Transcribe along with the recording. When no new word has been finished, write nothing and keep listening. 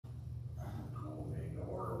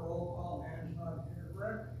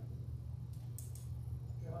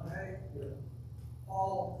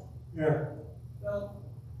Here. Bill?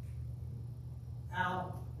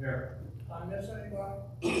 Al? Here. Did I miss anybody?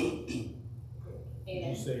 Did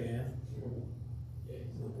you say Ann?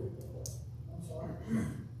 I'm sorry.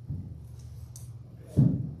 Okay.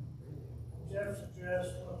 Jeff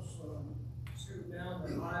suggests let's scoot down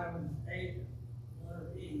to item 8,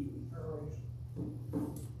 letter E,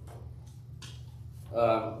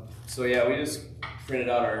 So yeah, we just printed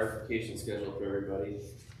out our verification schedule for everybody.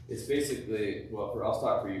 It's basically, well, I'll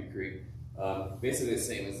talk for you, Creek. Basically the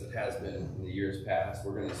same as it has been in the years past.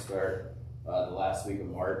 We're going to start the last week of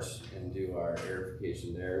March and do our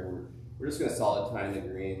verification there. We're just going to solid time the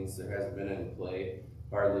greens. There hasn't been any play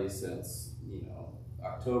hardly since,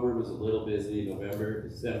 October was a little busy, November,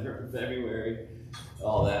 December, February,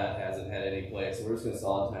 all that hasn't had any play. So we're just going to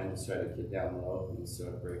solid time to try to get down low and sort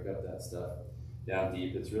of break up that stuff down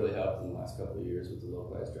deep. It's really helped in the last couple of years with the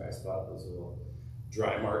localized dry spot, those little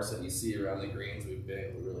dry marks that you see around the greens. We've been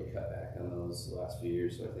able to really cut back on those the last few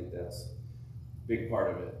years. So I think that's a big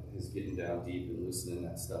part of it, is getting down deep and loosening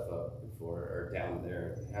that stuff up before, or down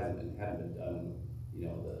there. It hadn't been done in,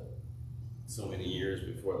 the so many years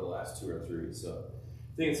before the last 2 or 3. So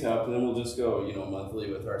I think it's helped. And then we'll just go, monthly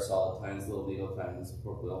with our solid tines, little needle tines,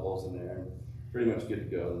 poke little holes in there, and pretty much good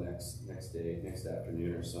to go the next day, next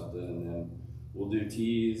afternoon or something. And then we'll do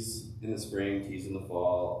tees in the spring, tees in the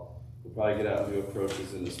fall. We'll probably get out and do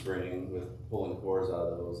approaches in the spring with pulling cores out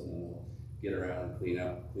of those, and then we'll get around and clean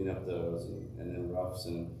up those, and then roughs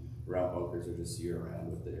and round bunkers are just year round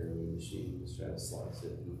with the airway machine. Just try to slice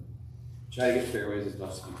it and try to get fairways as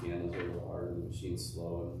much as we can. Those are a little harder. The machine's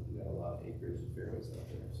slow, and we got a lot of acres of fairways out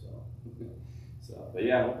there. But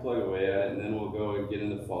yeah, we'll plug away at it, and then we'll go and get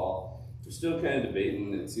into fall. We're still kind of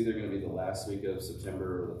debating. It's either going to be the last week of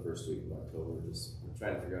September or the first week of October. We're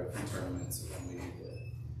trying to figure out a few tournaments, and then we need to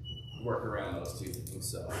work around those two things.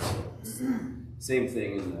 So same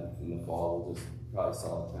thing in the fall. We'll just probably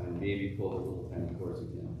solid time, maybe pull a little tiny cores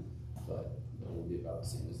again, but it will be about the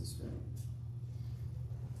same as the spring.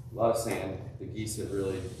 A lot of sand. The geese have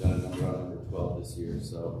really done a number on number 12 this year,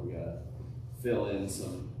 so we got to fill in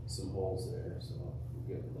some holes there. So we'll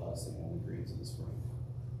get a lot of sand on the greens in the spring.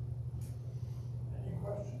 Any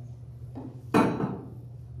questions?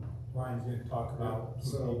 Ryan's going to talk about.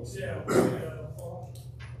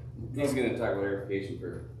 He's going to talk about aerification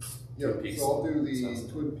for Twin Peaks. So I'll do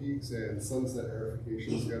the Twin Peaks and Sunset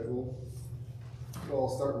aerification schedule. So I'll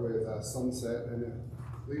start with Sunset, and I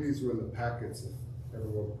believe these were in the packets if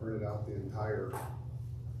everyone printed out the entire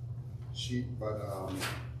sheet. But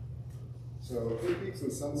so Twin Peaks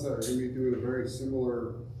and Sunset are going to be doing a very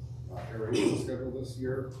similar aeration schedule this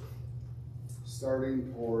year,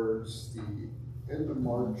 starting towards the end of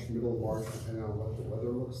March, middle of March, depending on what the weather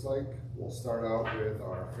looks like. We'll start out with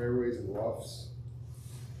our fairways and roughs,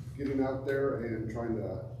 getting out there and trying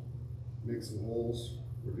to make some holes,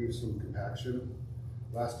 reduce some compaction.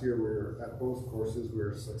 Last year, we were at both courses, we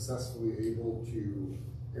were successfully able to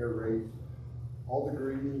aerate all the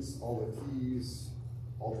greens, all the tees,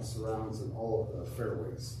 all the surrounds, and all of the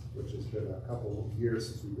fairways, which has been a couple of years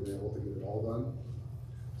since we've been able to get it all done.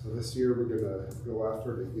 So this year we're going to go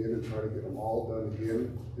after it again and try to get them all done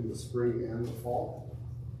again in the spring and the fall.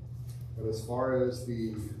 But as far as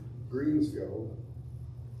the greens go,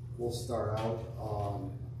 we'll start out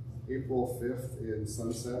on April 5th in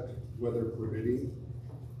Sunset, weather permitting,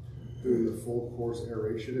 doing the full course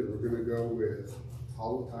aeration. And we're going to go with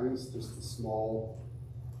hollow tines, just a small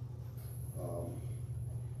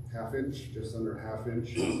half-inch, just under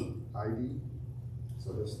half-inch ID.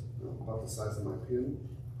 So just about the size of my pin.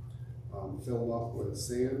 Fill them up with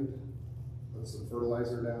sand, put some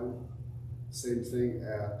fertilizer down. Same thing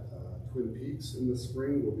at Twin Peaks in the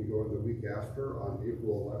spring. We'll be going the week after on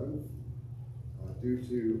April 11th. Due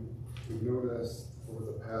to, we've noticed over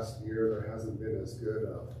the past year, there hasn't been as good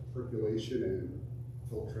percolation and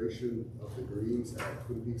filtration of the greens at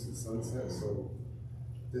Twin Peaks and Sunset. So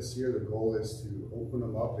this year the goal is to open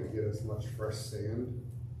them up and get as much fresh sand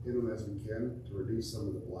in them as we can to reduce some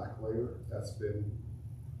of the black layer that's been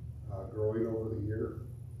growing over the year.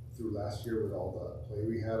 Through last year with all the play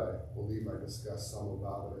we had, I believe I discussed some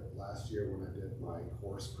about it last year when I did my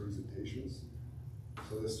course presentations.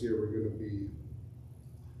 So this year we're going to be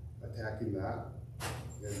attacking that,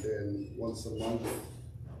 and then once a month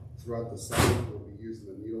throughout the summer we'll be using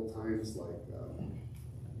the needle tines like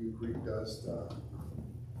U Creek does to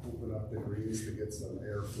open up the greens to get some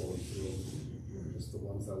air flowing through them. Just the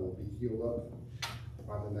ones that will be healed up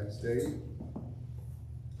by the next day.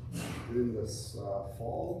 In this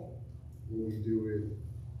fall, we'll be doing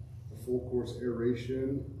a full course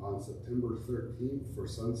aeration on September 13th for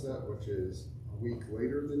Sunset, which is a week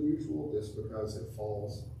later than usual, just because it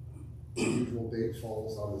falls the usual date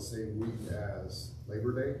falls on the same week as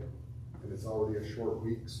Labor Day, and it's already a short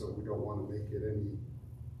week, so we don't want to make it any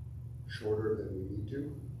shorter than we need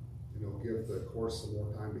to. And it'll give the course some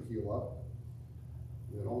more time to heal up.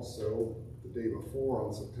 And then also, the day before,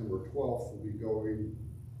 on September 12th, we'll be going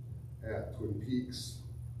at Twin Peaks.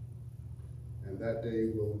 And that day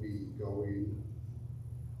we'll be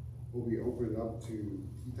opening up to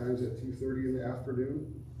tea times at 2:30 in the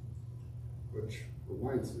afternoon, which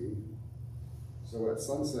reminds me, so at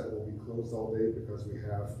sunset we'll be closed all day because we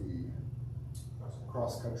have the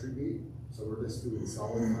cross-country meet. So we're just doing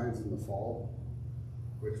solid times in the fall,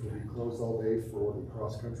 which will be closed all day for the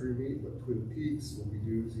cross-country meet, but Twin Peaks will be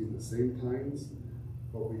using the same times,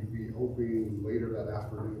 but we'll be opening later that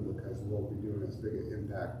afternoon because we won't be doing as big an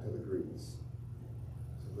impact to the greens.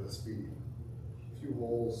 So this be a few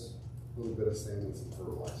holes, a little bit of sand and some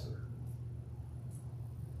fertilizer.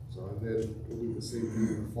 So and then we'll do the same thing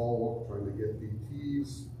in the fall, trying to get the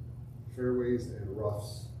tees, fairways, and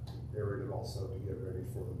roughs aerated also to get ready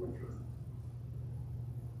for the winter.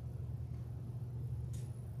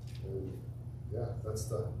 And yeah, that's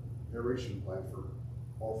the aeration plan for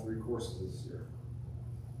all 3 courses this year.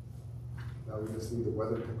 Now we just need the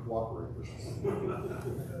weather to cooperate with us.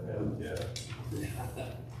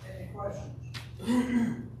 Any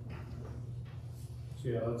questions? So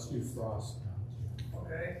yeah, let's do frost now.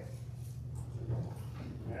 Okay.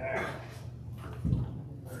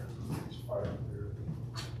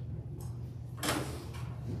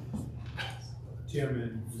 Tim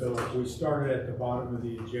and Philip, we started at the bottom of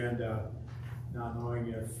the agenda, not knowing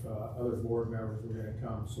if other board members were going to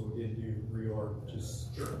come, so we didn't do reorg.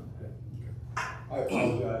 Just I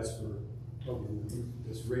apologize for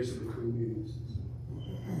this racing between meetings.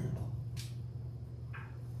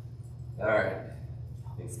 All right.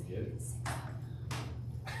 Thanks again.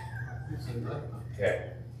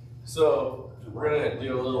 Okay. So we're gonna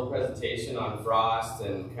do a little presentation on frost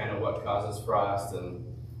and kind of what causes frost and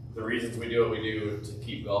the reasons we do what we do to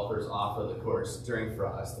keep golfers off of the course during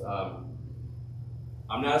frost.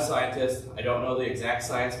 I'm not a scientist. I don't know the exact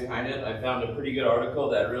science behind it. I found a pretty good article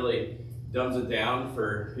that really dumbs it down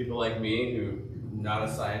for people like me who not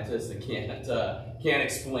a scientist and can't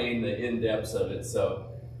explain the in-depths of it. So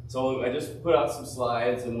I just put out some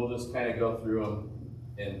slides and we'll just kind of go through them.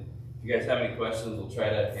 And if you guys have any questions, we'll try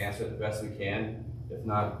to answer it the best we can. If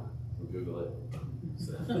not, we'll Google it.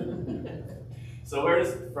 So where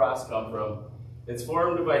does frost come from? It's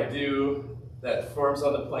formed by dew that forms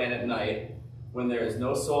on the plant at night when there is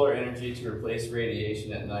no solar energy to replace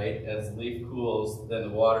radiation at night. As the leaf cools, then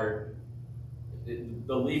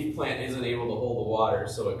the leaf plant isn't able to hold the water,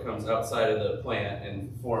 so it comes outside of the plant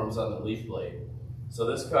and forms on the leaf blade. So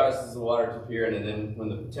this causes the water to appear, and then when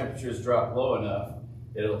the temperatures drop low enough,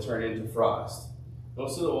 it'll turn into frost.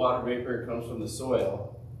 Most of the water vapor comes from the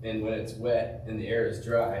soil, and when it's wet and the air is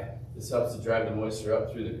dry, this helps to drive the moisture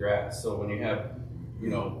up through the grass. So when you have,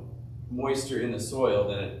 moisture in the soil,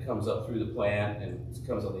 then it comes up through the plant and it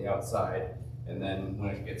comes on the outside, and then when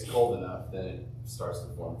it gets cold enough, then it starts to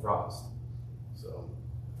form frost. So,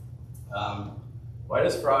 why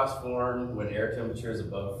does frost form when air temperature is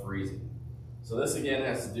above freezing? So this again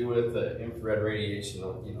has to do with the infrared radiation,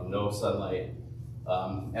 no sunlight.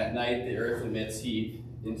 At night, the earth emits heat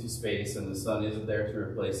into space and the sun isn't there to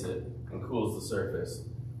replace it and cools the surface.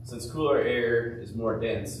 Since cooler air is more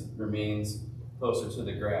dense, it remains closer to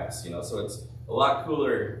the grass, so it's a lot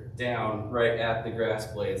cooler down right at the grass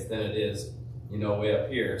blades than it is, way up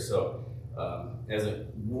here. So as it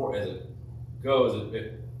goes,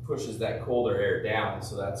 it pushes that colder air down,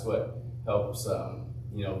 so that's what helps,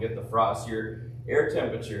 get the frost. Your air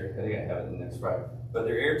temperature, I think I have it in the next slide, but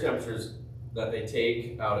their air temperatures that they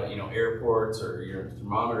take out at, airports or your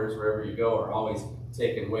thermometers, wherever you go, are always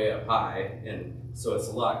taken way up high, and so it's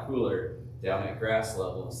a lot cooler down at grass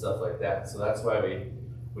level and stuff like that. So that's why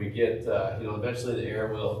we get, eventually the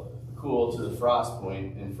air will cool to the frost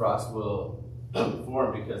point, and frost will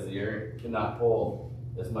form because the air cannot hold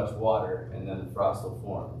as much water, and then the frost will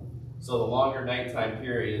form. So the longer nighttime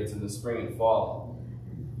periods in the spring and fall,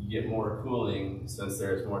 you get more cooling since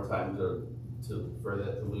there's more time for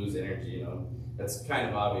that to lose energy. That's kind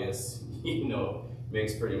of obvious.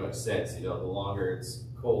 Makes pretty much sense. The longer it's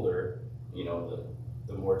colder,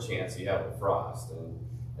 the more chance you have of frost. And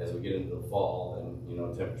as we get into the fall,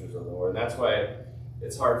 then temperatures are lower, and that's why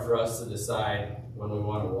it's hard for us to decide when we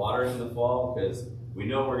want to water in the fall, because we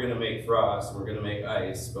know we're going to make frost, we're going to make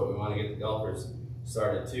ice, but we want to get the golfers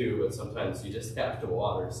started too. But sometimes you just have to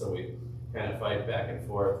water, so we kind of fight back and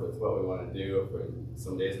forth with what we want to do.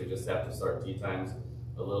 Some days we just have to start tee times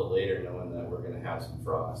a little later, knowing that we're going to have some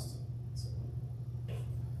frost.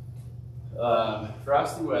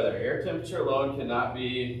 Frosty weather. Air temperature alone cannot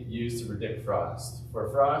be used to predict frost. For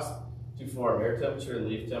frost to form, air temperature and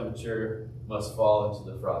leaf temperature must fall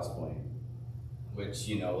into the frost point. Which,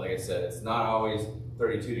 you know, like I said, it's not always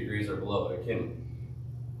 32 degrees or below. It can,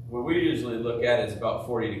 what we usually look at is about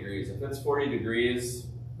 40 degrees. If it's 40 degrees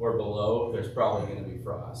or below, there's probably going to be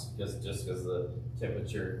frost, just because the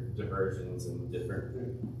temperature diversions in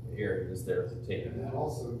different areas they're taking And that.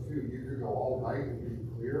 also too, you could go all night and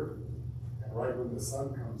be clear, and right when the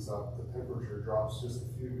sun comes up, the temperature drops just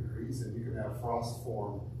a few degrees, and you can have frost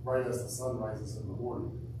form right as the sun rises in the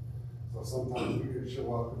morning. So sometimes we could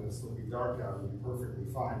show up and it's will be dark out and be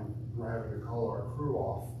perfectly fine. We're having to call our crew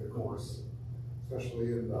off the course, especially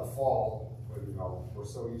in the fall when, you know, we're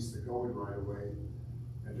so used to going right away.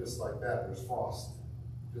 And just like that, there's frost.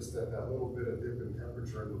 Just at that little bit of dip in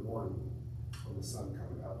temperature in the morning from the sun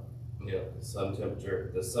coming up. Yeah, the sun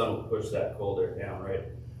temperature, the sun will push that cold air down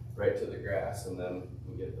right to the grass, and then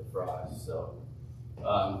we get the frost. So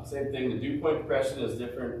same thing, the dew point depression is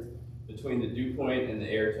different between the dew point and the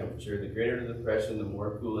air temperature. The greater the depression, the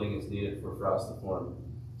more cooling is needed for frost to form.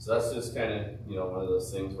 So that's just kind of, you know, one of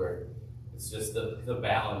those things where it's just the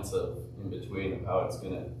balance of in between of how it's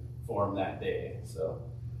going to form that day. So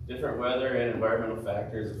different weather and environmental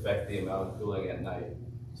factors affect the amount of cooling at night.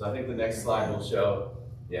 So I think the next slide will show,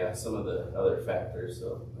 yeah, some of the other factors.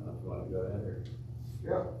 So I don't know if you want to go ahead or.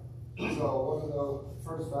 Yeah. So one of the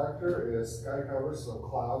first factor is sky cover, so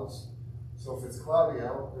clouds. So if it's cloudy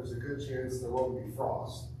out, there's a good chance there won't be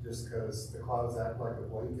frost, just because the clouds act like a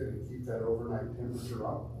blanket and keep that overnight temperature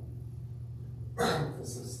up to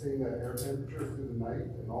sustain that air temperature through the night.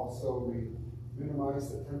 And also we minimize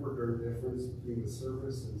the temperature difference between the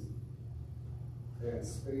surface and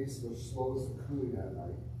space, which slows the cooling at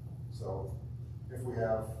night. So if we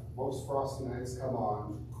have most frosty nights come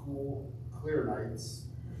on cool, clear nights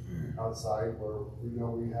outside where we know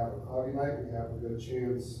we have a cloudy night, we have a good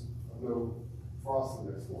chance of no frost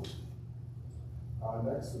the next morning.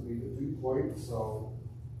 Next would be the dew point. So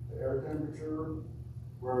the air temperature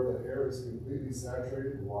where the air is completely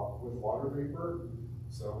saturated with water vapor.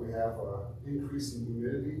 So we have an increase in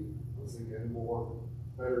humidity. Once again,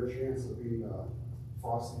 better chance of being a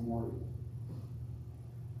frosty morning.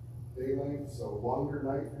 Day length, so longer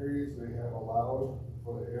night periods may have allowed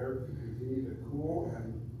for the air to continue to cool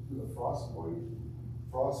and to the frost point.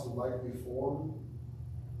 Frost would likely form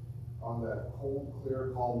on that cold,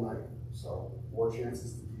 clear, calm night. So more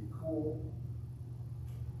chances to be cool,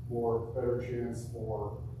 better chance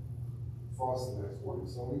for frost the next morning.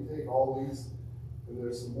 So we take all these, and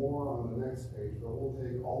there's some more on the next page, but we'll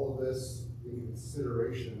take all of this in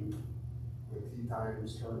consideration with tee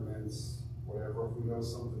times, tournaments, whatever. If we know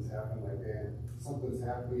something's happening, like something's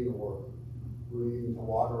happening, or we're needing to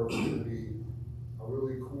water, or it's going to be a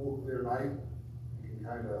really cool, clear night, you can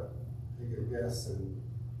kind of take a guess and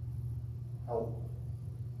help,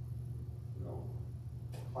 you know,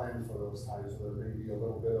 plan for those times where there may be a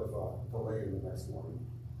little bit of a delay in the next morning.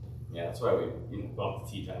 Yeah, that's why we bump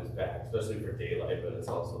the tee times back, especially for daylight, but it's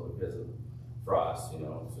also because of frost,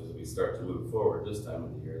 so as we start to move forward this time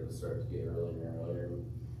of the year, it'll start to get earlier and earlier and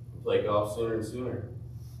play golf sooner and sooner.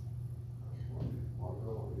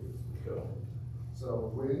 Cool.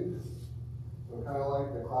 So wind, so kind of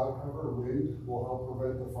like the cloud cover, wind will help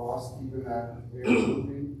prevent the frost, keeping that air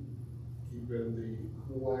moving, keeping the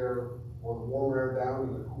cool air or the warm air down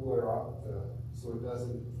and the cool air up so it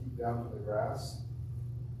doesn't heat down to the grass.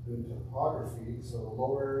 In topography, so the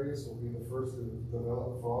lower areas will be the first to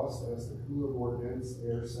develop frost as the cooler, more dense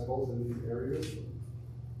air settles in these areas.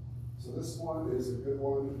 So this one is a good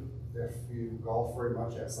one if you golf very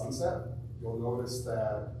much at sunset. You'll notice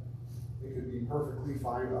that it could be perfectly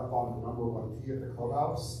fine up on the #1 tee at the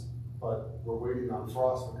clubhouse, but we're waiting on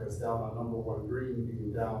frost because down on #1 green,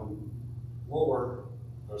 being down lower,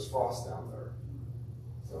 there's frost down there.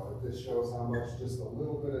 So this shows how much just a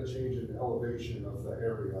little bit of change in elevation of the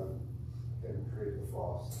area can create the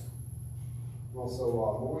frost. Also,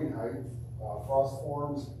 mowing height, frost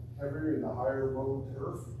forms heavier in the higher mowed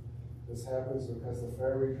turf. This happens because the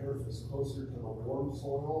fairway turf is closer to the warm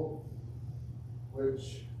soil,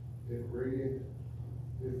 which is radiating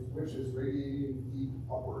heat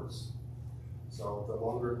upwards. So the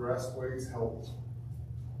longer grass blades help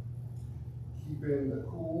keep in the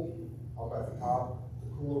cool up at the top.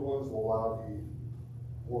 Cooler ones will allow the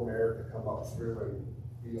warm air to come up through and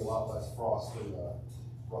be a lot less frost in the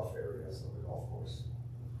rough areas of the golf course.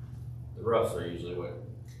 The roughs are usually what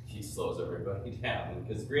slows everybody down,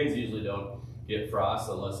 because greens usually don't get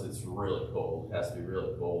frost unless it's really cold. It has to be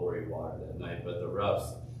really cold where you water that night, but the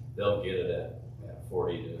roughs, they'll get it at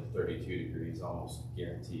 40 to 32 degrees, almost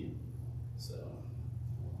guaranteed. So.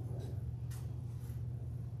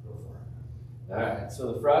 Go for it. Alright,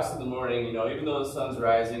 so the frost in the morning, you know, even though the sun's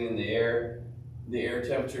rising and the air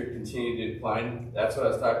temperature continued to decline, that's what I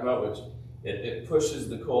was talking about, which it pushes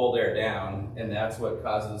the cold air down, and that's what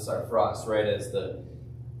causes our frost right as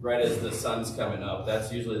the sun's coming up.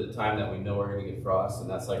 That's usually the time that we know we're gonna get frost, and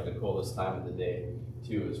that's like the coldest time of the day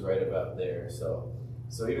too, is right about there. So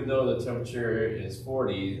even though the temperature is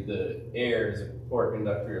 40, the air is a poor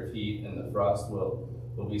conductor of heat, and the frost will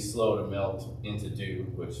be slow to melt into dew,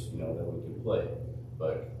 which, you know, then we can play.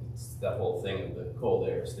 But it's that whole thing of the cold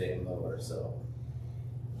air staying lower. So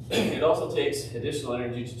it also takes additional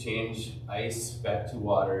energy to change ice back to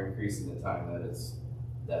water, increasing the time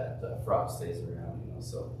that frost stays around. You know,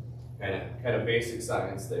 so kind of basic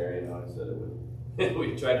science there. You know, so that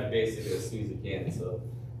we try to basic it as soon as we can. So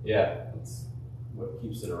yeah, that's what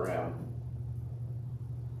keeps it around.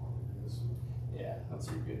 Yeah, that's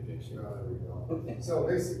a good picture. There we go. So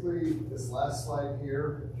basically, this last slide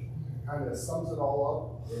here kind of sums it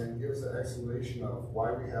all up and gives an explanation of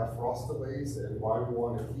why we have frost delays and why we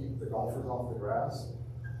want to keep the golfers off the grass.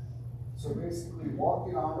 So basically,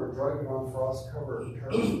 walking on or driving on frost-covered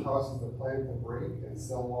turf causes the plant to break and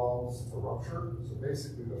cell walls to rupture. So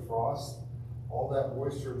basically, the frost, all that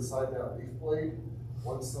moisture inside that leaf blade,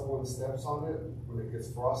 once someone steps on it, when it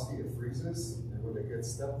gets frosty, it freezes, and when it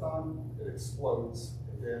gets stepped on, it explodes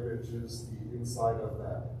and damages the inside of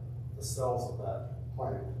the cells of that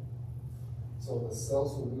plant. So the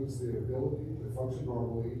cells will lose the ability to function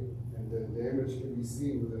normally, and then damage can be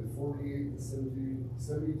seen within 48 to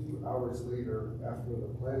 72 hours later after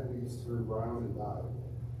the plant leaves turn brown and die.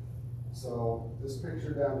 So this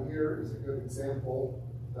picture down here is a good example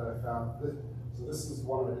that I found. So this is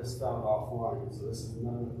one I just found offline, so this is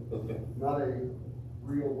not a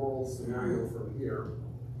real world scenario from here.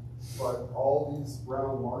 But all these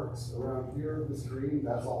brown marks around here, this green,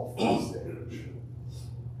 that's all frost damage.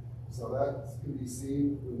 So that can be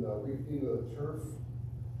seen in the weakening of the turf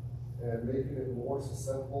and making it more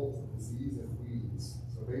susceptible to disease and weeds.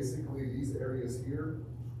 So basically these areas here,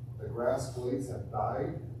 the grass blades have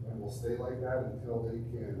died and will stay like that until they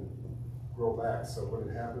can grow back. So when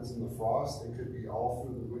it happens in the frost, it could be all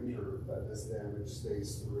through the winter that this damage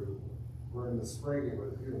stays through. Where in the spring, it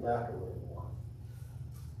would heal back a little more.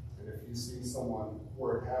 And if you see someone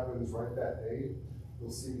where it happens right that day, you'll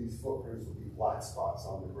see these footprints will be black spots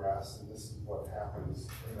on the grass, and this is what happens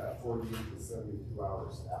in that 48 to 72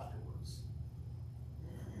 hours afterwards.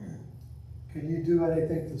 Can you do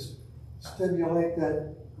anything to stimulate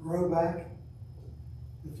that grow back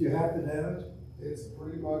if you have the damage? It's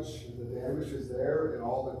pretty much, the damage is there, and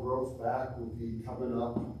all the growth back will be coming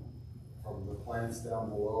up from the plants down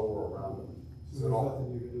below or around them. So there's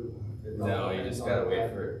nothing you can do about it. No, you just gotta wait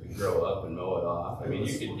for it to grow up and mow it off. I mean,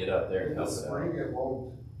 you could get up there and in the help it spring, out. it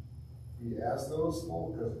won't be as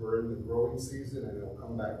noticeable because we're in the growing season and it'll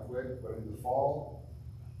come back quick. But in the fall,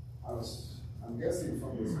 I'm guessing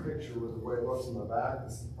from this picture with the way it looks in the back,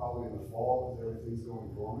 this is probably in the fall because everything's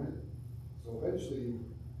going dormant. So eventually,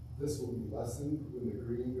 this will be lessened when the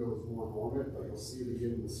green goes more dormant, but you'll see it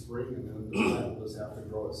again in the spring, and then the plant will just have to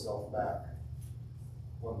grow itself back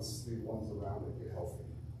once the ones around it get healthy.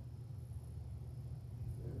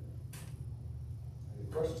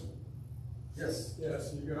 Any questions? Yes?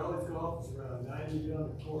 Yes, you got all these golfers around, 90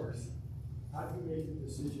 on the course. How do you make the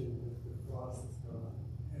decision if the frost is gone?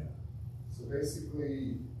 Yeah. So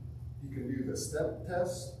basically, you can do the step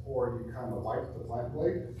test, or you kind of wipe the plant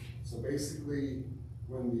blade. So basically,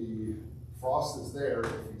 when the frost is there,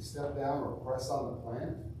 if you step down or press on the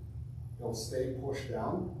plant, it'll stay pushed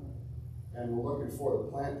down. And we're looking for the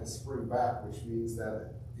plant to spring back, which means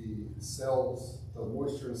that the cells, the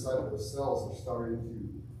moisture inside of those cells are starting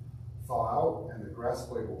to thaw out and the grass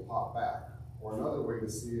blade will pop back. Or another way to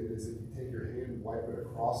see it is if you take your hand and wipe it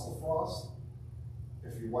across the frost.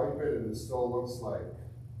 If you wipe it and it still looks like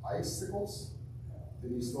icicles,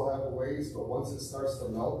 then you still have a ways, but once it starts to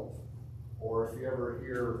melt, or if you ever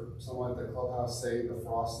hear someone at the clubhouse say the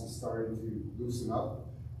frost is starting to loosen up,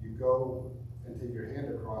 you go and take your hand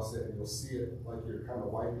across it and you'll see it like you're kind of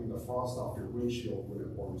wiping the frost off your windshield when it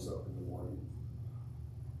warms up in the morning.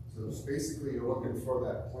 So it's basically you're looking for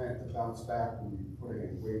that plant to bounce back when you put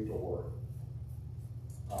a weight or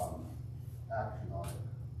action on it.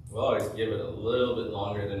 We'll always give it a little bit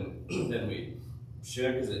longer than we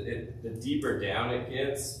should, because the deeper down it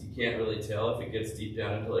gets, you can't really tell if it gets deep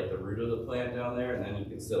down into like the root of the plant down there, and then you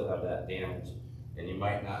can still have that damage, and you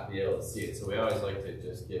might not be able to see it. So we always like to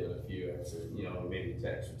just give it a few extra, maybe an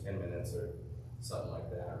extra 10 minutes or something like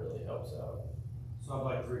that really helps out. So So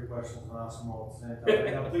I have like 3 questions, and I'll ask them all at the same time.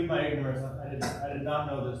 And I'll plead my ignorance, I did not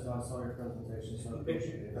know this until I saw your presentation, so I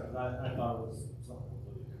appreciate it. I thought it was something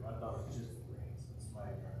completely different. I thought it was just greens, that's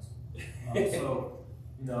my ignorance. So,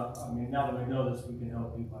 you know, I mean, now that we know this, we can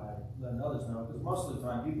help people by letting others know, because most of the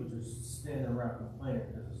time, people just standing around complaining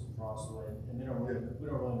because it's a crossway, and we don't really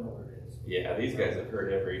know what it is. Yeah, these guys have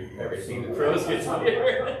heard everything the pros get to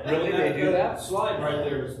hear. Really, they do that? Slide right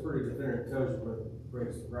there is pretty definitive, tells you where it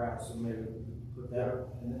breaks the grass, so maybe we could put that.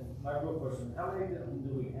 And then my real question, how many of them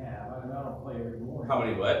do we have? I mean, I don't play every morning. How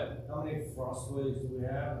many what? How many frost-waves do we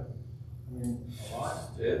have? I mean, a lot.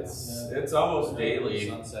 It's almost daily.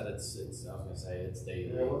 Sunset, I was gonna say, it's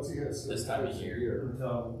daily. Yeah, once you hit This time of year.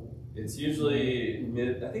 Until, It's usually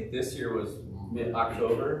I think this year was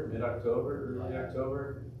mid-October, early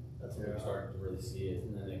October. That's when we're starting to really see it,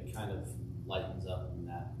 and then it kind of lightens up in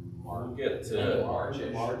that We'll March. get to March, yeah.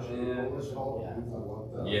 it all depends on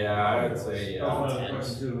what the. Yeah, I would say, that was one of the yeah.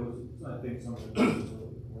 questions too, was, I think some of the things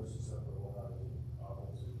are more susceptible out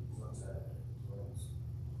of sunset.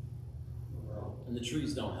 And the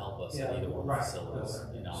trees don't help us Yeah, in either one of the right. facilities,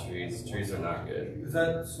 you know. Trees are not good. Because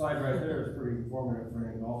that slide right there is pretty informative for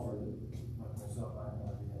any golfer like myself, I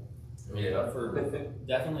have no idea. Yeah. For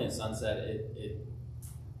definitely at sunset,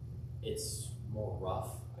 it's more rough,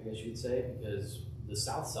 I guess you'd say, because the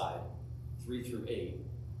south side, 3 through 8,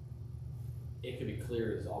 it could be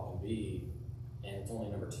clear as all can be, and it's only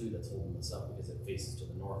number 2 that's holding this up because it faces to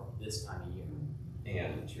the north this time of year.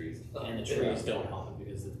 And the trees. And the trees don't help it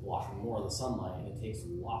because it's blocking more of the sunlight, and it takes a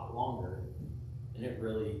lot longer, and it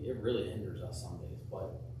really hinders us some days.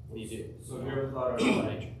 But what do you do? So have you ever thought of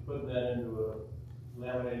like putting that into a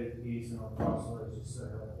laminated piece and on crossway, just sit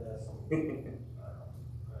there like that? I don't know.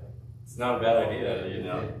 Right. It's not a bad idea, you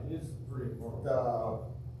know. It's pretty important.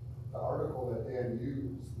 The article that Dan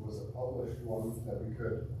used was a published one that we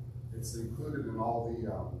could, it's included in all the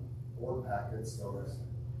board packets, so it's.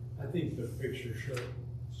 I think the picture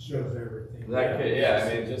shows everything. That could, yeah,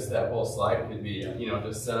 I mean, just that whole slide could be, you know,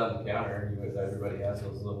 just set on the counter. Everybody has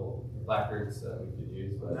those little placards that we could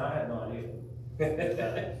use. And But I had no idea.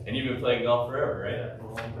 and you've been playing golf forever, right? Yeah, for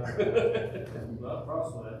a long time. Well,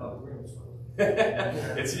 crossway, I thought the green was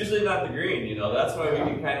closed. It's usually not the green, you know. That's why we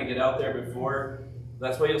can kind of get out there before.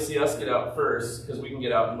 That's why you'll see us get out first, because we can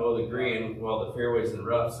get out and mow the green while the fairways and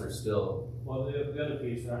roughs are still. Well, the other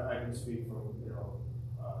piece, I can speak from,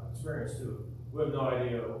 experience too. We have no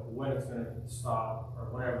idea when it's going to stop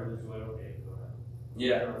or whenever there's like, okay, go ahead.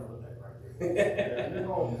 Yeah. And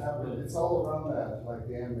it's all around that, like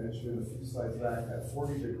Dan mentioned a few slides back, that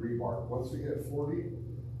 40-degree mark. Once we get 40,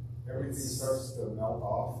 everything starts to melt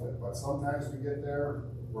off. But sometimes we get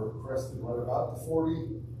there, we're crested right about the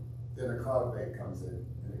 40, then a cloud bank comes in,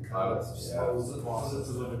 and it kind of slows the So process. this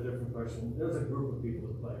is a little bit different question. There's a group of people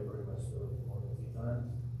that play pretty much more than a few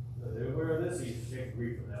times. They're aware of this, you take a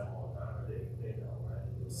brief from them all the time, or they know,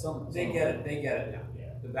 right? They get it now.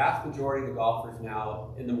 Yeah. The vast majority of the golfers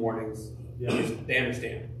now in the mornings, they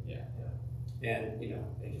understand. Yeah. And, you know,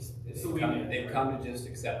 So they've come to just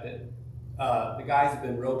accept it. The guys have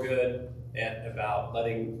been real good at about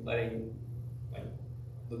letting like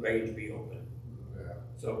the range be open. Yeah.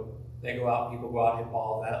 So they go out, people go out, hit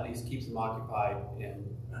balls, that at least keeps them occupied, and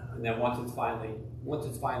then once it's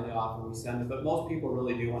finally off and we send it, but most people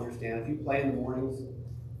really do understand. If you play in the mornings,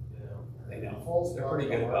 they know. Fall's They're pretty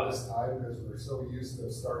good the about it. hardest time because we're so used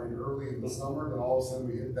to starting early in the summer, then all of a sudden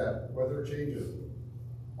we hit that weather changes.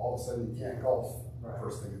 All of a sudden you can't golf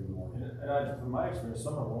first thing in the morning. And from my experience,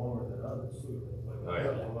 some are warmer than others too. Like,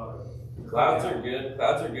 Oh, a lot of Clouds are good.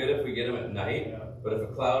 Clouds are good if we get them at night. Yeah. But if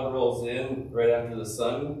a cloud rolls in right after the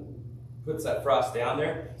sun puts that frost down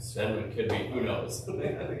there, then it could be, who knows? I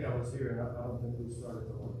think I was here, and I don't think we started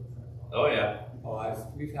the one. Oh yeah.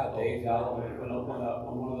 We've had days out when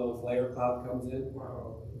one of those layer cloud comes in,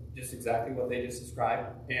 just exactly what they just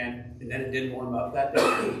described, and then it didn't warm up that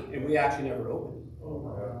day, and we actually never opened.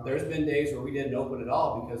 There's been days where we didn't open at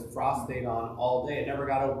all because frost stayed on all day. It never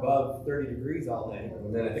got above 30 degrees all day.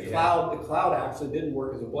 And then The cloud actually didn't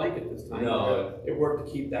work as a blanket this time. No. It worked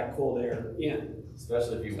to keep that cold air in.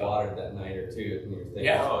 Especially if you watered that night or two and you're thinking,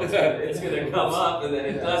 Yeah. oh, it's going to come up, and then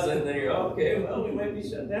it doesn't, and then you're, okay, well, we might be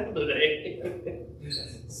shut down today.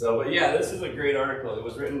 So, but yeah, this is a great article. It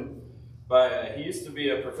was written by, he used to be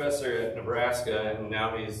a professor at Nebraska, and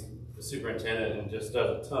now he's the superintendent and just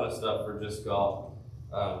does a ton of stuff for just golf.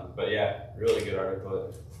 But yeah, really good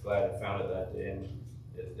article. Glad I found it that day. And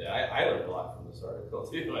I learned a lot from this article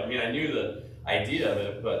too. I mean, I knew the idea of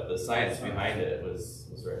it, but the science behind it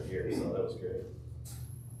was right here, so that was great.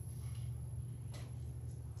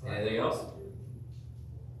 Anything else?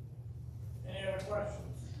 Any other questions?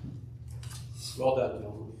 Well done,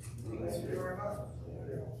 gentlemen. Thank you very much.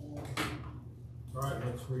 All right,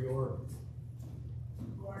 let's reorder.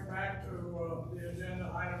 Going back to, the agenda,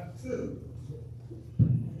 item 2,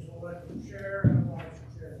 is elect the chair and vice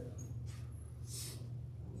chair.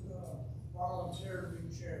 Volunteer to be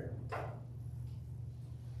chair.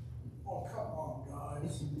 Oh, come on,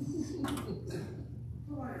 guys.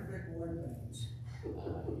 Put on your big boy pants.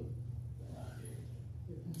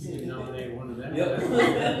 You nominate one of them.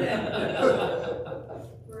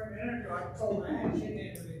 For an interview, I told Ann she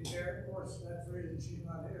needed to be chair, of course, that's the reason she's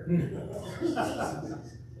not here.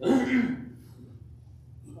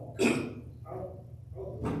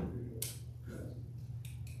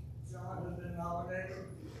 John has been nominated.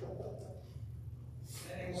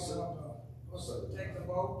 Anyone wants to take the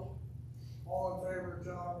vote? All in favor of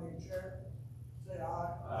John being chair? Say aye.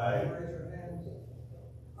 Aye. Raise your hand.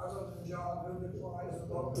 Other than John, who declines the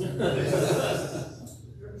vote?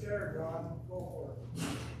 Your chair, John, go for it.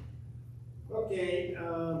 Okay,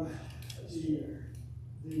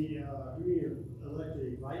 we elect a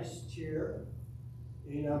vice chair.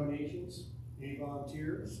 Any nominations? Any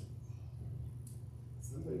volunteers?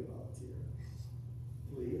 Somebody volunteer,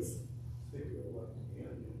 please. Think of what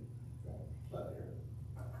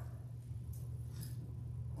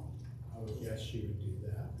I would guess you would do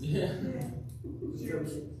that. Yeah. She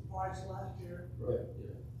was twice last year.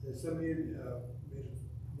 Has somebody made a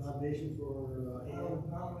nomination for I Ann? would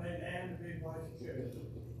nominate Ann to be vice chair.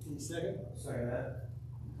 Any second? Second that.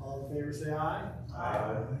 All in favor, say aye.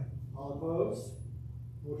 Aye. All opposed?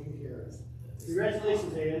 Motion carries.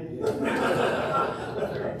 Congratulations, Ann.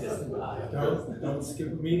 Very distant eye. Don't skip a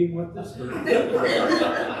meeting with this group.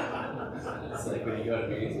 It's like when you go to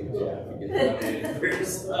meetings with Jeff, you get nominated for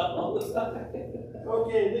yourself all the time.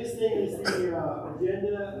 Okay, next thing is the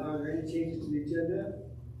agenda. Are there any changes to the agenda?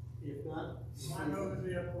 If not, I move to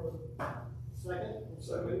be approved. second.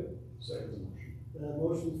 Second motion.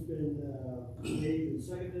 Motion's been made and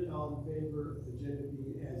seconded. All in favor of the agenda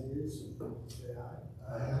being as is, say aye.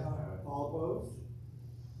 All opposed?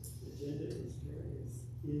 The agenda is carried,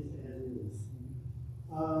 is as is.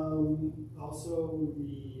 Also,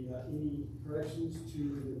 any corrections to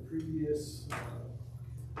the previous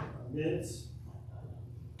minutes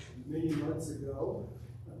many months ago?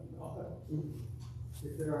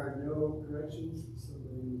 If there are no corrections,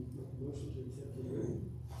 somebody make a motion to accept the minute.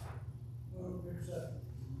 Move to accept.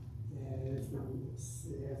 And it has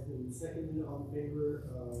been seconded. On favor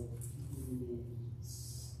of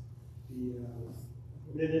the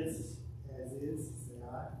minutes as is, say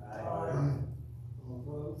aye. Aye. All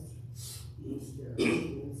opposed? Yes, carried.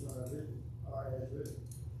 Minutes are as written.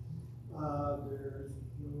 There's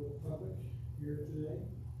no public here today,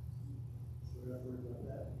 so we're not worried about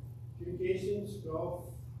that. Communications, golf,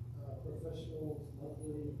 professional,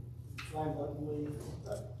 monthly, tri-monthly,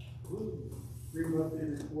 3-monthly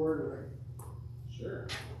report, or Sure.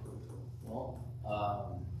 Well,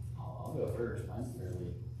 I'll go first. Mine's kind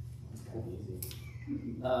of easy.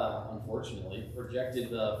 Unfortunately, projected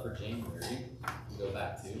for January to go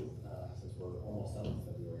back to, since we're almost done with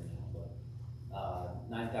February now, but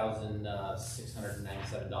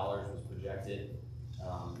 $9,697 was projected.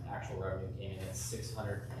 Actual revenue came in at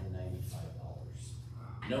 $695.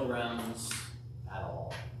 No rounds at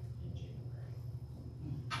all in January.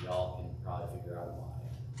 Y'all can probably figure out why.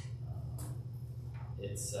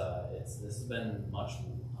 This has been a much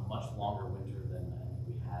longer winter than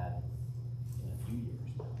we had in a few years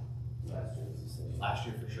now. Last year was the same. Last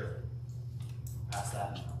year for sure. Past that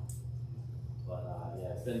now. But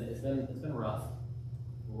yeah, it's been rough.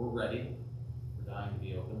 We're ready. We're dying to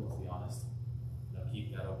be open. Let's be honest.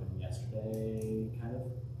 Keith got open yesterday, kind of.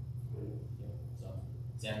 Yeah. So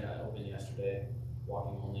Sam got open yesterday.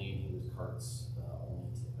 Walking only. He was carts only,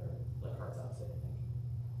 or like carts outside. I think.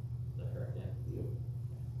 Is that correct, Dan? Yep.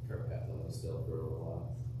 Kurt Kaplan was still for a little while.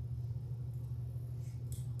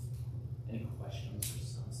 Any questions for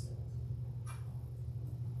Sunset?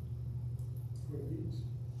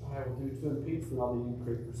 I will do Twin Peaks and I'll do U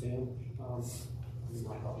Creek for Sam. You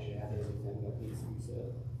might probably add anything that needs to be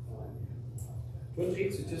said. Twin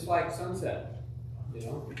Peaks is just like Sunset, you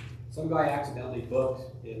know? Some guy accidentally booked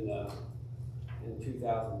in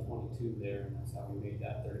 2022 there, and that's how we made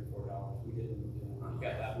that $34. We didn't, we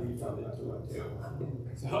got that refunded to him too.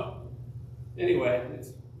 So, anyway,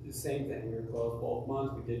 it's the same thing. We were closed both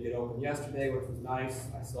months. We did get open yesterday, which was nice.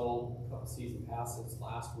 I sold a couple season passes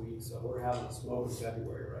last week, so we're having a smoke in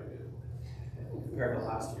February right now compared to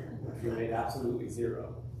last year, which we made absolutely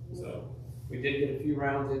zero. So, we did get a few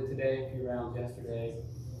rounds in today, a few rounds yesterday.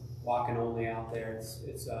 Walking only out there. It's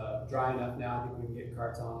dry enough now. I think we can get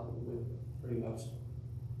carts on it and pretty much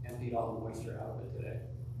emptied all the moisture out of it today.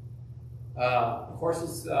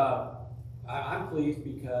 Courses, I'm pleased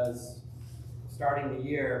because starting the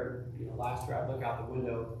year, last year I look out the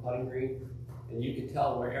window at the putting green, and you could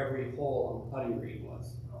tell where every hole on the putting green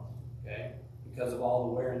was. Okay, because of all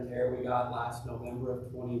the wear and tear we got last November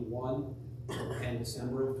of 21 and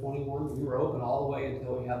December of 21, we were open all the way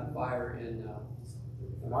until we had the fire in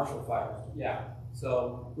the Marshall fire. Yeah,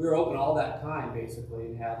 so we were open all that time basically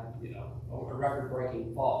and had a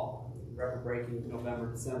record-breaking fall, record-breaking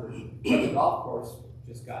November, December. But the golf course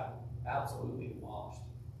just got absolutely demolished.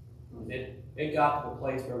 It got to the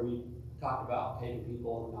place where we talked about taking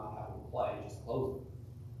people and not having to play, just close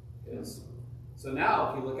it. So now,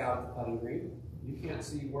 if you look out at the putting green, you can't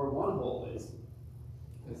see where one hole is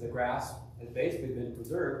because the grass has basically been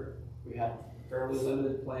preserved. We had fairly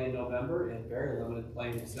limited play in November and very limited play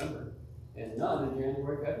in December, and none in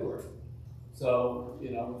January, February. So,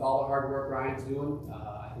 with all the hard work Ryan's doing,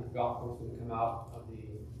 I think the golf course is going to come out of the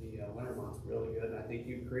winter months really good. And I think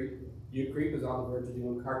Ute Creek was on the verge of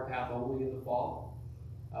doing cart path only in the fall,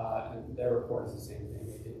 and their report is the same thing.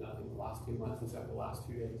 They did nothing the last 2 months except the last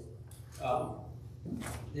 2 days.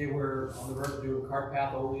 They were on the verge of doing cart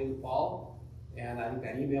path only in the fall, and I think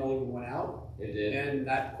that email even went out. It did. And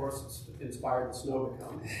that, of course, inspired the snow to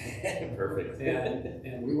come. Perfect.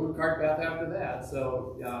 And we went cart path after that.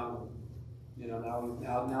 So, now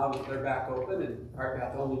they're back open and cart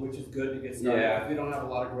path only, which is good to get started. Yeah. If you don't have a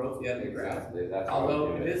lot of growth yet in the grass. Exactly. That's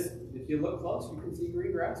Although it is, if you look close, you can see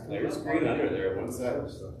green grass coming There's up. green under there. One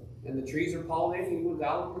side. And the trees are pollinating, even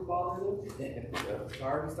without them pollinating them. It's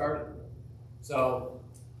already started. So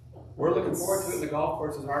we're looking forward to it. The golf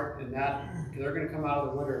courses aren't in that, because they're going to come out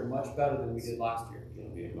of the winter much better than we did last year. It's going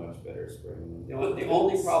to be a much better spring. The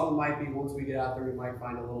only problem might be once we get out there, we might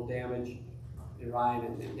find a little damage. And Ryan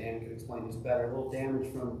and Dan could explain this better. A little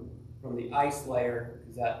damage from the ice layer,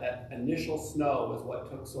 because that initial snow was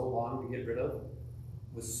what took so long to get rid of.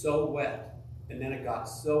 It was so wet, and then it got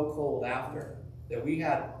so cold after that we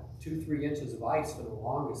had 2-3 inches of ice for the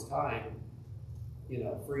longest time.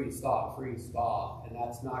 Freeze, thaw, and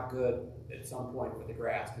that's not good at some point for the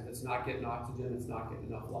grass because it's not getting oxygen, it's not getting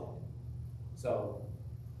enough light. So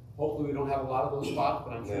hopefully we don't have a lot of those spots,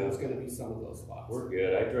 but I'm sure there's going to be some of those spots. We're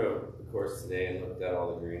good. I drove the course today and looked at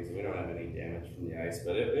all the greens, and we don't have any damage from the ice,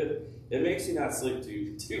 but it makes you not sleep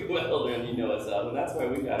too well when you know it's out, and that's why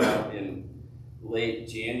we got out in late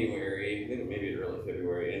January, I think maybe early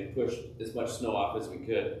February, and pushed as much snow off as we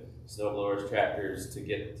could. Snow blowers, tractors, to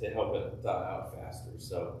help it thaw out faster.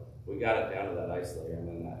 So we got it down to that ice layer, and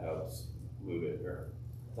then that helps move it or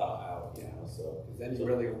thaw out. So then you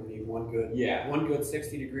really only need one good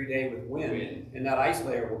 60-degree day with wind, and that ice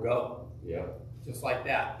layer will go. Yeah. Just like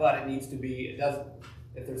that. But it needs to be. It doesn't.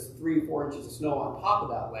 If there's 3 or 4 inches of snow on top of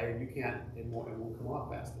that layer, you can't. It won't come off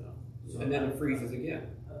fast enough, and then it freezes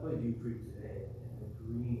again. I played Ute Creek today, and the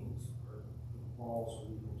greens are the balls so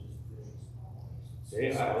we can just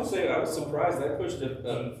fish. I will say I was surprised. I pushed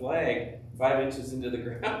a flag 5 inches into the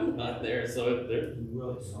ground on there, so they're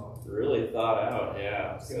really soft, really thawed out.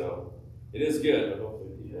 Yeah, so it is good, but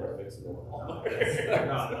hopefully people are fixing the ball marks.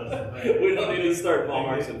 We don't need to start ball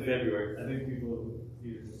marks in February. I think people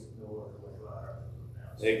either just know what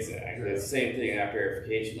now. Exactly. It's the same thing after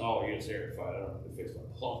airification. Oh, you're just airified. I don't have to fix my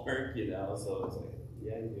ball mark, So it's like,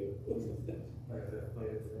 yeah, you do. Like I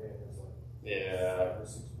played it today, and it's like 5 or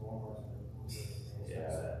 6 ball marks.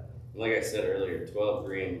 Yeah. Like I said earlier, 12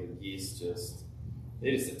 green, the geese just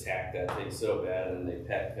attack that thing so bad, and then they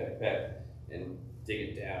peck, and dig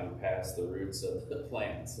it down past the roots of the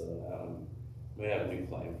plant. So we have a new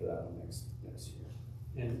plan for that one next year.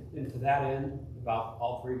 And to that end, about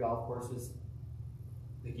all 3 golf courses,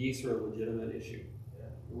 the geese are a legitimate issue. Yeah.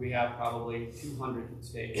 We have probably 200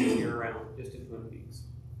 stay year round just at Twin Peaks.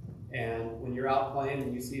 And when you're out playing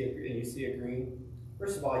and you see a green,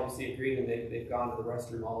 first of all, you see a green and they've gone to the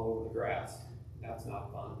restroom all over the grass. That's not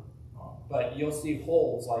fun. But you'll see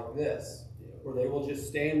holes like this where they will just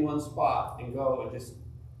stay in one spot and go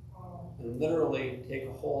and literally take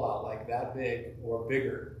a hole out like that big or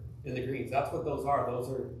bigger in the greens. That's what those are. Those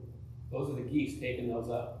are the geese taking those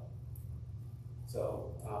up.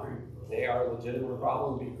 So they are a legitimate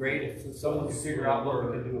problem. It'd be great if someone could figure out what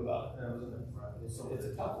we can do about it. It's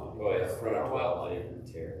a tough one. Oh yeah, front our wildlife and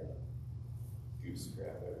tear goose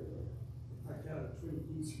crap everywhere. I got a twin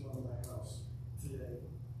geese around my house today.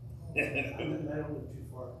 I don't live too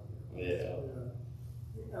far. Yeah.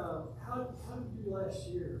 How did you do last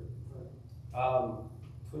year?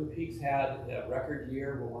 Twin Peaks had a record year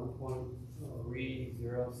with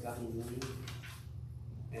 1.307 million.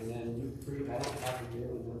 And then Ute Creek, I don't have the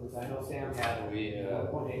yearly numbers. I know Sam had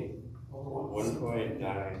 1.8. 1.9.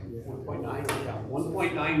 1.9, yeah,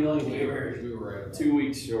 1.9 million acres. We were right. 2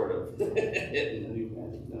 weeks short of hitting the new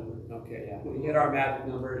magic number. Okay, yeah, we hit our magic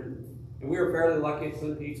number, and we were fairly lucky at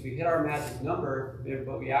Twin Peaks. We hit our magic number,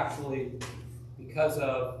 but we actually, because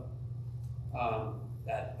of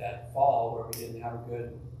that fall where we didn't have a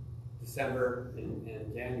good December and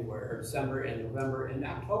January, or December and November, and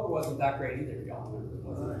October wasn't that great either, y'all remember. It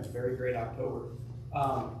wasn't a very great October.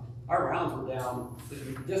 Our rounds were down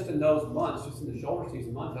just in those months, just in the shoulder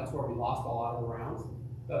season months. That's where we lost a lot of the rounds.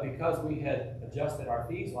 But because we had adjusted our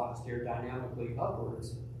fees last year dynamically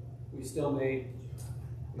upwards, we still made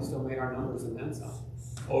our numbers and then some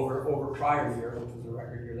over prior year, which was a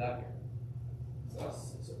record year that year.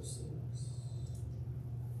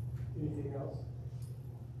 Anything else?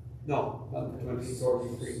 No, nothing to sort of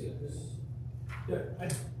increase.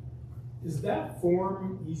 Is that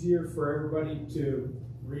form easier for everybody to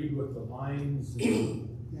read with the lines? And,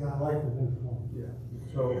 Yeah, I like the new form. yeah.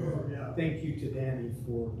 So Yeah. thank you to Danny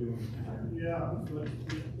for doing that. Yeah, but,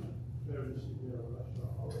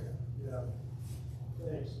 yeah.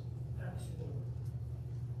 Thanks.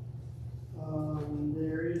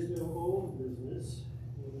 There is no old business,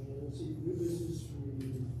 and let's see, new business,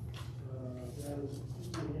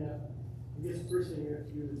 I guess the first thing we have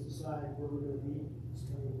to do is decide where we're gonna meet this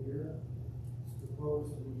coming year. It's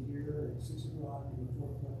proposed to be here at 6 o'clock in the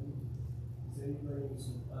fourth Monday. Is anybody,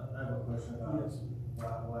 I have a question about Yes.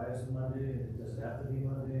 why is it Monday? Does it have to be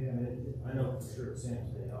Monday? I mean, I know for sure it's Sam's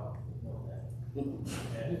day off, we know that.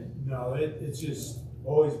 And, No, it's just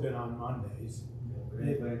always been on Mondays. would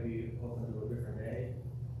anybody be open to a different day?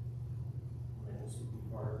 I mean, this would be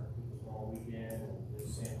part of people's long weekend, and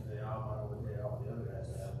it's Sam's day off, I don't know what day off the other guys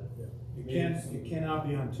have, but. It cannot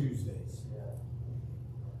be on Tuesdays. Yeah.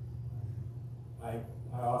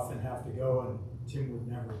 I often have to go, and Tim would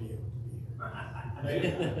never be able to be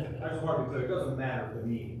here. I just want to be clear, it doesn't matter to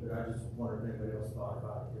me, but I just wondered if anybody else thought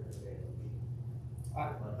about a different day of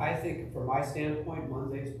the week. I think from my standpoint,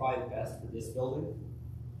 Monday is probably the best for this building.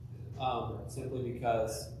 Simply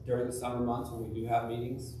because during the summer months when we do have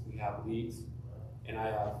meetings, we have leagues, and I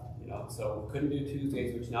have, so we couldn't do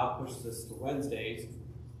Tuesdays, which now pushes us to Wednesdays.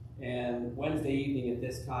 And Wednesday evening at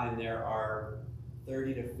this time, there are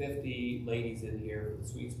 30 to 50 ladies in here for the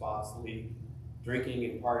Sweet Spots League, drinking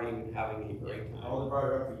and partying and having a great I time. only brought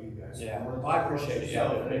it up for you guys. Yeah, wanna well, I talk about appreciate it,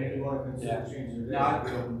 yourself, yeah. and if you want to consider Yeah. changing the day, No, I- I'd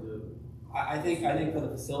be open to. I think for the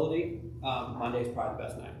facility, Monday's probably the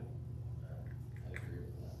best night. I agree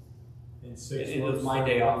with that. And 6 It was works my for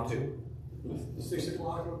day me, off too. too. 6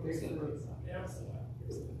 o'clock, okay,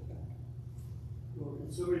 Well,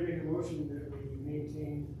 can somebody make a motion that we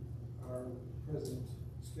maintain our present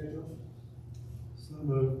schedule? So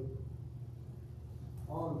moved.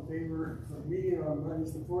 All in favor of meeting on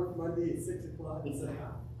Mondays, the fourth Monday at 6 o'clock, say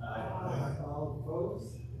aye. Aye. All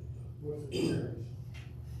opposed? Motion carries.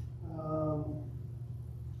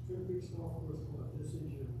 Twin Peaks Golf Course Club, this is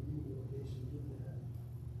your meeting location, get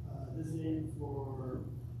that. This is aimed for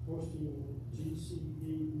posting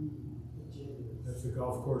GCB agendas. That's the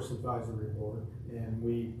Golf Course Advisory Board, and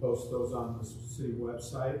we post those on the city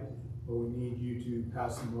website, but we need you to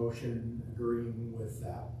pass a motion agreeing with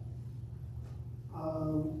that.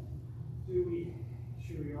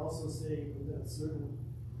 Should we also say within a certain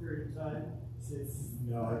period of time?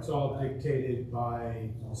 No, it's all dictated by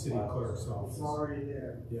the city clerk's It's office. already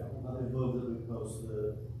there. Yeah. I move that we post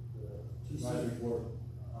the advisory board,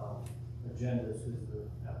 agendas, because the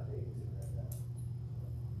update and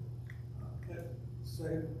that.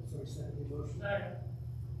 Second motion.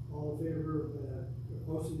 All in favor of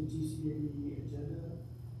posting the GCAB agenda,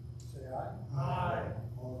 say aye. Aye.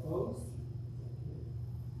 All opposed?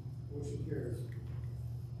 Motion carries.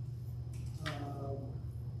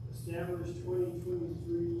 Establish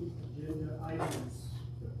 2023 agenda items.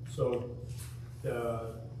 So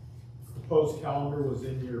the proposed calendar was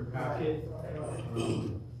in your packet.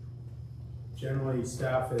 Generally,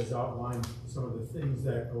 staff has outlined some of the things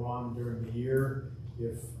that go on during the year.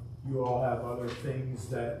 If you all have other things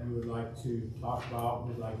that you would like to talk about,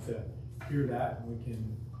 we'd like to hear that, and we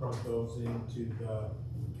can plug those into the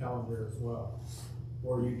calendar as well.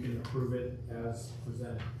 Or you can approve it as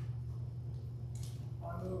presented.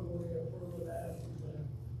 I move we approve it as presented.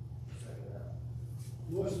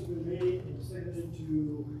 Motion's been made and seconded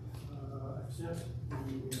to accept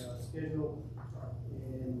the schedule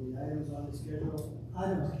and the items on the schedule.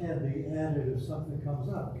 Items can be added if something comes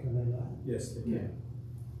up, can they not? Yes, they can.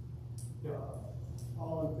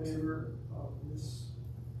 All in favor of this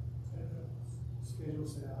schedule,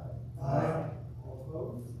 say aye. Aye. All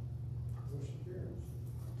opposed? Motion carries.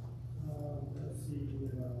 Let's see,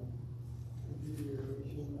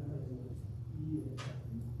 configuration,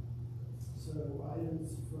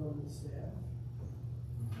 staff?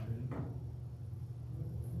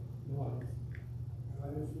 No,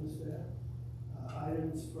 Items from the staff?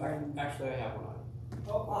 Items from, actually, I have one.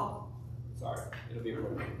 oh, Sorry, it'll be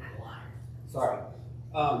quick. Sorry.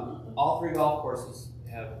 All three golf courses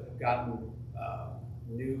have gotten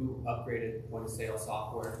new upgraded point of sale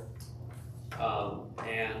software.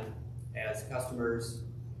 And as customers,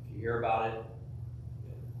 if you hear about it,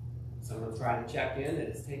 someone's trying to check in and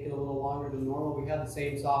it's taken a little longer than normal. We had the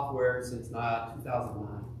same software since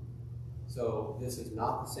 2009. So this is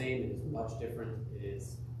not the same, it is much different. It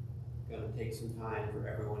is gonna take some time for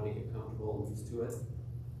everyone to get comfortable and used to it.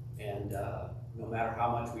 And no matter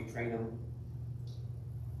how much we train them,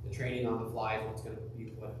 the training on the fly is what's gonna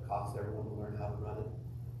be what it costs everyone to learn how to run it.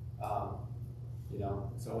 You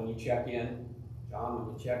know, so when you check in, John,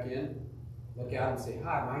 when you check in, look out and say,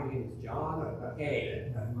 hi, my name is John.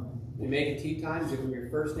 Hey. You make a tee time, give them your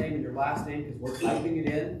first name and your last name because we're typing it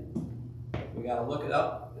in. We gotta look it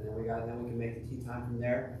up, and then we can make the tee time from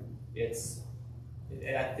there.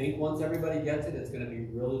 I think once everybody gets it, it's gonna be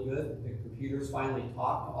really good. The computers finally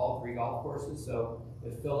talk to all three golf courses, so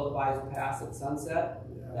if Philip buys a pass at Sunset,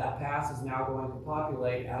 that pass is now going to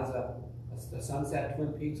populate as a Sunset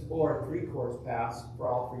Twin Peaks or a 3-course pass for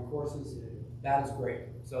all 3 courses. That is great.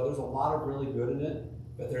 So there's a lot of really good in it,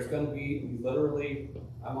 but there's gonna be literally,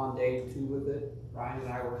 I'm on day 2 with it. Ryan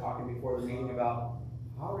and I were talking before the meeting about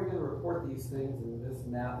how are we gonna report these things and this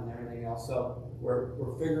and that and everything else. So we're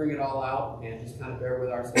figuring it all out and just kind of bear with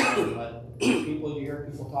ourselves and let people, you hear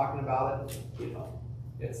people talking about it, you know,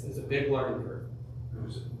 it's a big learning curve.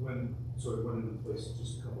 So it went into place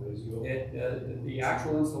just a couple days ago? The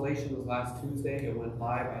actual installation was last Tuesday. It went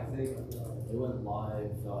live, I think. It went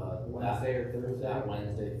live, Wednesday or Thursday? That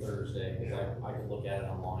Wednesday, Thursday, because I could look at it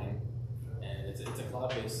online. And it's a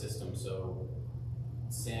cloud-based system, so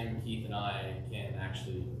Sam, Keith, and I can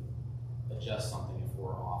actually adjust something if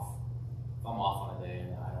we're off. If I'm off on a day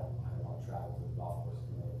and I don't want to travel to the golf course,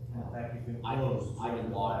 I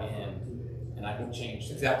can log in and I can change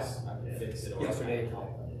things. Exactly. I can fix it. Or Yesterday.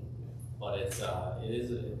 But it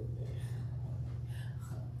is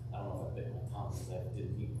I don't know if I bit my tongue because I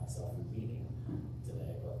didn't mute myself in the meeting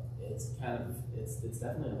today, but it's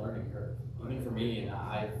definitely a learning curve. Even for me, and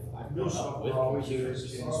I've No, grown up with always computers.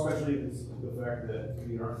 is, and especially the fact that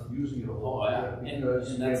we aren't using it a whole Oh, yeah. lot And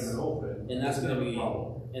because we that's- haven't been open. And that's It's gonna never a be,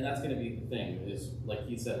 problem. and that's gonna be the thing, is like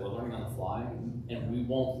you said, we're learning on the fly, and we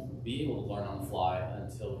won't be able to learn on the fly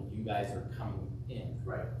until you guys are coming in.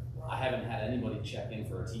 Right. I haven't had anybody check in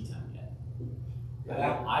for a tea time yet.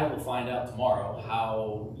 I will find out tomorrow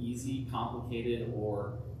how easy, complicated,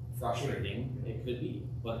 or frustrating it could be,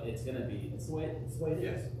 but it's the way it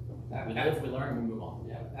is. We live, we learn, we move on.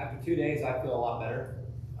 Yeah, after 2 days, I feel a lot better.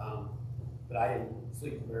 But I didn't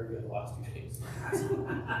sleep very good the last 2 days.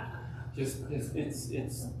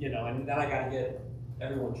 It's you know, and then I got to get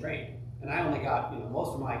everyone trained. And I only got, you know,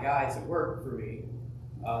 most of my guys that work for me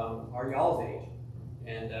are y'all's age.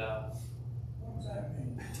 And What does that mean?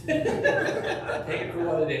 take it for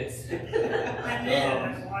what it is.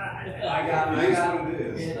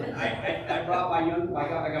 I brought I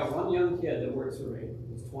got one young kid that works for me.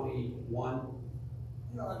 He's 21.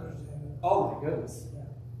 You don't understand it. Oh my goodness.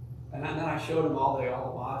 And then I showed him all the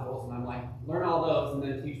modules, and I'm like, learn all those and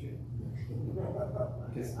then teach me.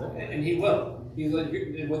 And he will. He's like,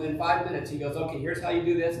 within 5 minutes, he goes, okay, here's how you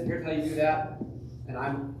do this, and here's how you do that. And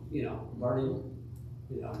I'm, you know, learning,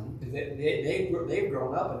 you know, because they've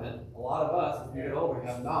grown up in it. A lot of us, as we get older,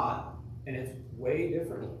 have not, and it's way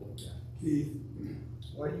different. Keith,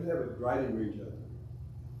 why do you have a driving range out there?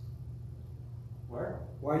 Where?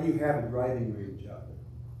 Why do you have a driving range out there?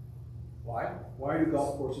 Why? Why do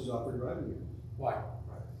golf courses offer driving ranges? Why?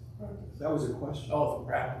 That was a question. Oh, for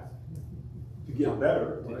practice. To get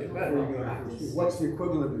better, To right? get better. Before you go to first grade. What's the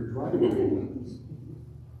equivalent of your driving range?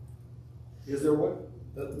 Is there one?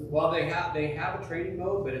 Well, they have a training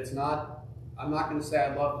mode, but it's not. I'm not going to say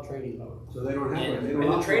I love the training mode. So they don't have one. They don't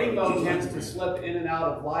And the offer training one. mode tends to slip in and out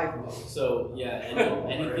of live mode. So yeah,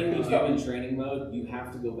 anything you do in training mode, you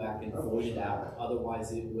have to go back and void it out.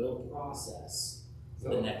 Otherwise, it will process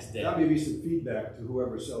the next day. That may be some feedback to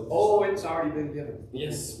whoever sells. Oh, it's already been given.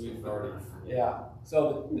 Yes, we've already. Yeah.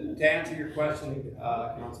 So to answer your question,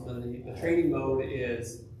 Councilman, the training mode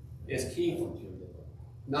is Keith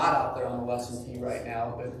not out there on the lesson tee right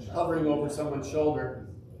now, but hovering over someone's shoulder,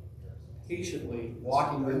 patiently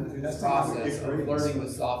walking them through the process of learning the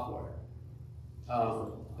software.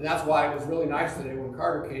 And that's why it was really nice today when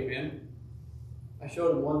Carter came in. I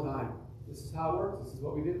showed him one time. This is how it works. This is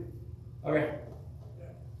what we do. Okay.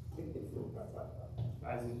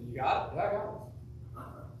 I said, you got it? Yeah, I got it.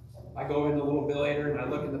 I go in a little bit later and I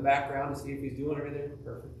look in the background to see if he's doing everything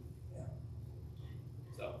perfect. Yeah.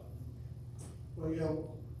 So.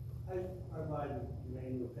 Well, I buy the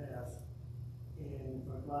manual pass, and if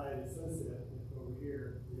I buy the Sunset, like over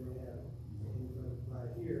here, we don't have it. And if I buy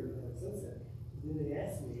here, we have Sunset. Then they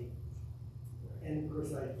ask me, and of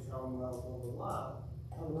course I tell them I was on the lot,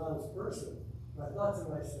 I'm an honest person. But I thought to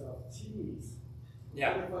myself, geez,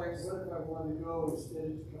 Yeah. what if I wanted to go and extend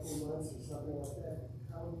it a couple months or something like that?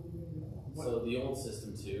 How would you know? So the old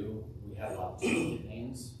system too, we had a lot of duplicate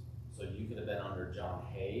names. So you could have been under John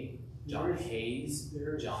Hay, John Hayes,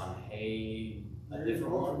 John Hay, a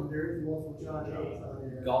different one. There is multiple John Hayes on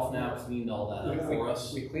there. Golf Now cleaned all that up for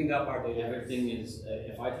us. We cleaned up our data. Everything is,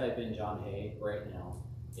 if I type in John Hay right now,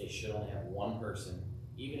 it should only have one person.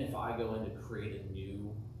 Even if I go in to create a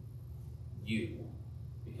new you,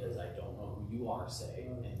 because I don't know who you are, say,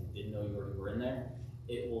 and didn't know you already were in there,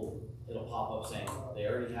 it'll pop up saying they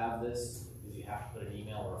already have this, because you have to put an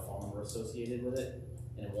email or a phone number associated with it,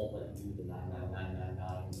 and it won't let you do the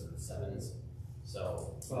 99999s or the 7s.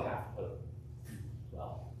 So you have to put,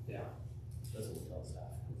 well, yeah, that's what we tell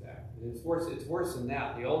staff. Exactly. It's worse than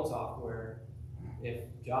that. The old software, if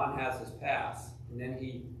John has his pass and then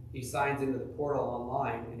he signs into the portal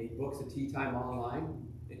online and he books a tee time online,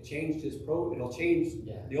 it changed his it'll change,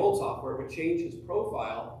 the old software would change his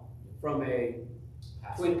profile from a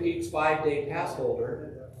Twin Peaks 5-day pass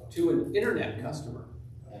holder to an internet customer.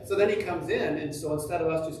 So then he comes in, and so instead of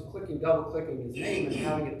us just double clicking his name and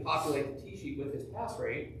having it populate the tee sheet with his pass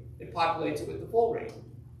rate, it populates it with the full rate.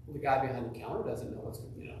 Well, the guy behind the counter doesn't know what's,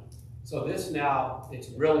 So this now, it's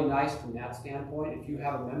really nice from that standpoint. If you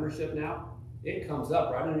have a membership now, it comes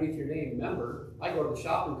up right underneath your name, member. I go to the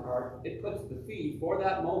shopping cart, it puts the fee for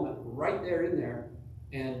that moment right there in there,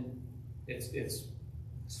 and it's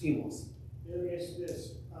seamless. Let me ask you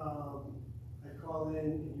this, I call in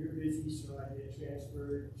and you're busy, so I get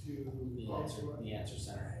transferred to The answer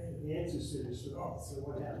center. The answer center, so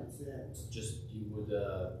what happens then? Just, you would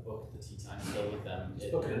book the tee time still with them.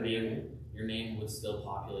 Your name would still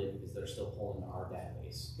populate because they're still pulling our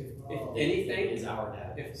database. If It is our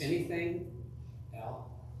database. If anything, Al,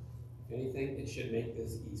 it should make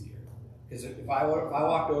this easier. Because if I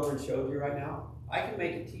walked over and showed you right now, I can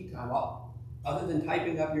make a tee time up. Other than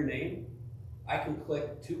typing up your name, I can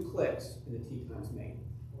click 2 clicks in the tee times main.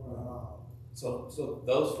 Wow. So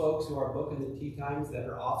those folks who are booking the tee times that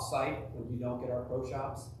are off-site when you don't get our pro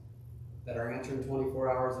shops, that are answering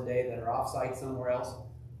 24 hours a day, that are off-site somewhere else,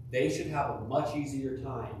 they should have a much easier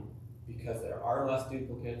time because there are less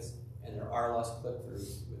duplicates and there are less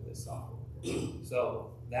click-throughs with this software.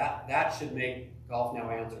 So that should make Golf Now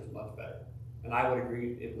Answers much better. And I would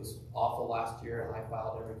agree, it was awful last year, and I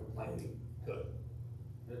filed every complaint we could.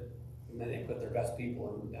 And then they put their best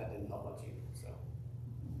people in, and that didn't help much either. So,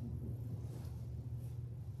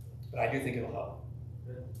 but I do think it'll help.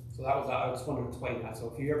 So I just wanted to explain that.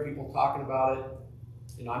 So if you hear people talking about it,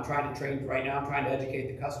 I'm trying to train right now. I'm trying to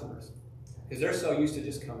educate the customers because they're so used to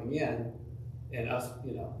just coming in and us,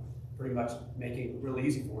 pretty much making it really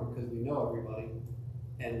easy for them because we know everybody.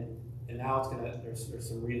 And now there's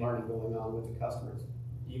some relearning going on with the customers.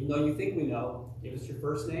 Even though you think we know, give us your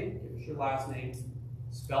first name, give us your last name,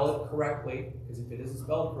 spell it correctly, because if it isn't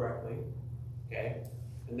spelled correctly, okay,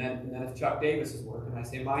 and then if Chuck Davis is working, I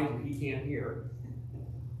say, mind you, he can't hear.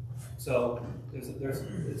 So it's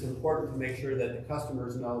important to make sure that the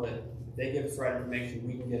customers know that if they give us the right information,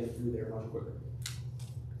 we can get it through there much quicker.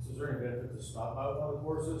 So is there any benefit to stop out on the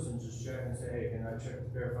courses and just check and say, hey, can I check to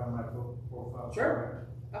verify my profile? Sure,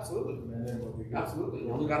 absolutely. And then we'll be good. Absolutely.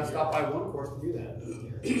 You only got to stop by one course to do that.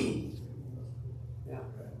 Yeah.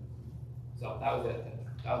 So that was it.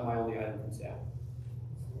 That was my only item from staff.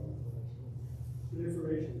 Good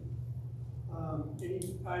information. Any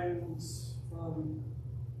items from,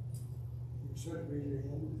 you should raise your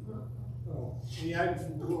hand. Oh, any items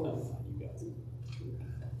from the board? You got it.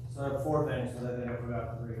 So I have 4 things, but I think I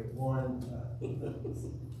forgot 3. One,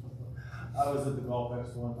 I was at the Golf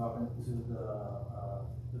Expo and talking to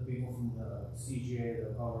the people from the CGA,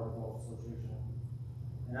 the Colorado Golf Association.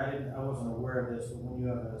 And I wasn't aware of this, but when you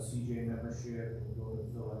have a CGA membership and you go to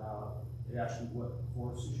fill it out, it asks you what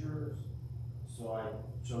course is yours. So I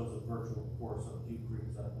chose a virtual course of Dew Creek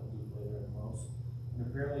because I think we play there the most. And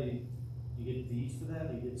apparently you get fees for that,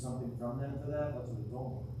 you get something from them for that. That's what they told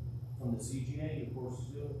me. From the CGA, your courses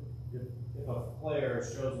do. If a player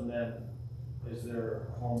is chosen, then is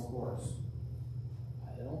their home course.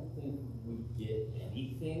 I don't think we get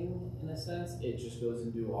anything in a sense. It just goes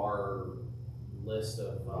into our list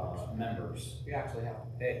of members. We actually have to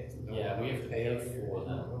pay. Yeah, we have to pay for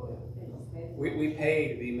them. pay. We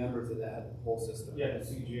pay to be members of that whole system. Yeah, the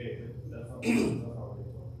CGA, that's not what they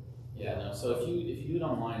told. Yeah, no, so if you do it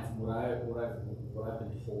online, from what I've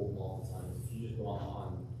been told multiple times, if you just go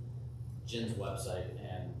on Gin's website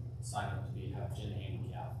and sign up to have Gin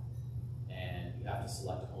Handicap, and you have to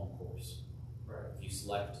select a home course. Right. If you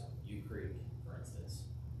select U Creek, for instance,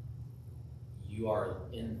 you are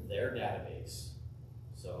in their database.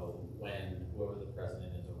 So when whoever the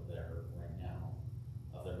president is over there right now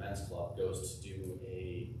of their men's club goes to do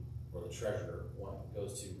or the treasurer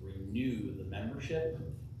goes to renew the membership,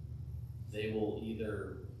 they will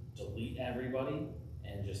either delete everybody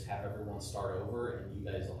and just have everyone start over and you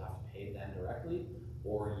guys will have to pay them directly,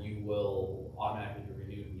 or you will automatically be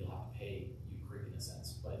renewed and you'll have to pay U Creek in a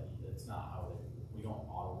sense, but it's not how we don't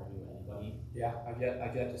auto renew anybody. Yeah, I've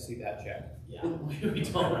yet to see that check. Yeah, we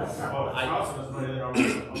don't.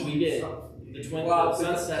 We get the twin.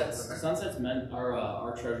 Sunset's meant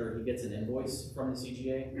our treasurer. He gets an invoice from the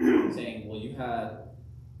CGA saying, "Well, you had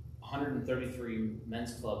 133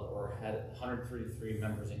 men's club or had 133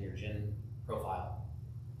 members in your gin profile.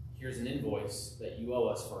 Here's an invoice that you owe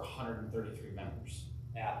us for 133 members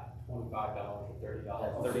at $25 or $30.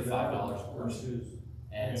 $35 per person."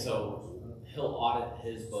 And so he'll audit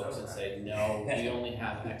his books and say, no, we only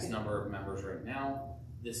have X number of members right now.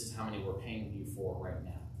 This is how many we're paying you for right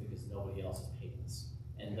now because nobody else has paid us.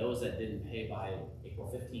 And those that didn't pay by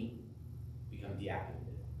April 15th become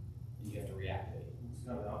deactivated. And you have to reactivate. It's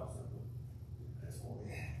kind of the opposite.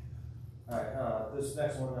 Alright, this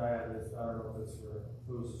next one I have is, I don't know if it's for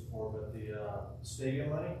who this is for, but the stadium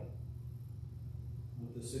money.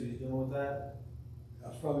 What the city's doing with that?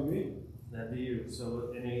 That's probably me. That'd be you.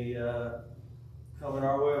 So any coming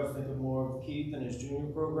our way, I was thinking more of Keith and his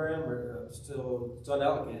junior program, or still it's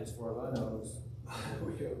unallocated as far as I know. I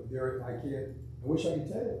wish I could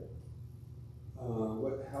tell you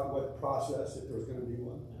what process, if there's going to be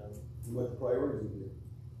one, and what the priorities would be.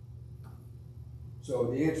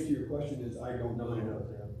 So the answer to your question is I don't know. Nobody knows.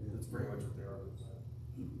 Yeah. That's pretty much what they are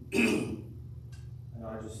doing. And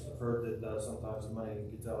I just have heard that sometimes the money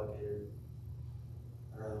gets allocated.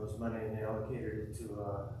 I don't know, there was money and they allocated it to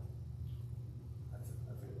I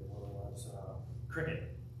forget what it was, cricket.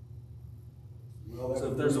 Well, so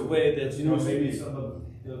if there's a way that, you know, maybe some of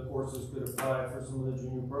the courses could apply for some of the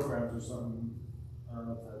junior programs or something, I don't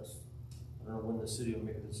know if that's, I don't know when the city will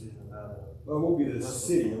make a decision about it. Well, it won't be the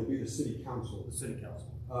city, it'll be the city council. The city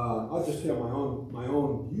council. I'll just tell my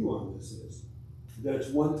own view on this is that it's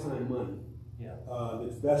one-time money. Yeah.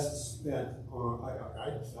 That's best spent on,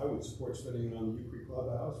 I would support spending it on the U Creek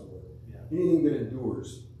Clubhouse or anything that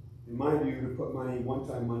endures. In my view, to put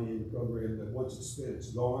one-time money in the program that once it's spent,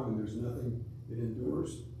 it's gone and there's nothing that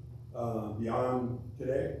endures beyond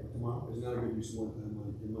today or tomorrow is not a good use of one-time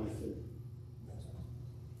money, in my opinion.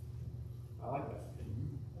 I like that.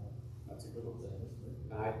 That's a good one.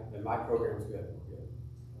 And my program's good.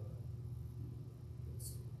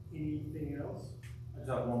 Anything else? I just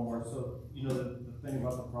have one more. So, you know, the thing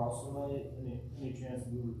about the crossing money, any chance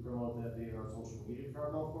we would promote that via our social media for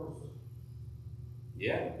our golf courses?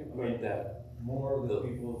 Yeah, you could put that. More of the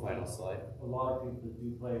people, final slide. A lot of people that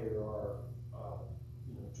do play here are,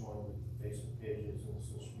 you know, joined with Facebook pages and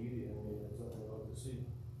social media. I mean, that's something I'd love to see.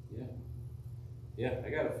 Yeah. Yeah, I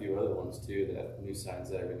got a few other ones too, that new signs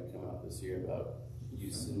that are going to come out this year about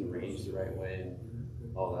using the range the right way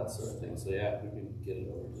and all that sort of thing. So yeah, we can get it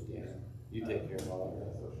over to Dan. You take care of all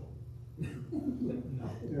that social.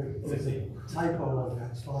 There's a typo on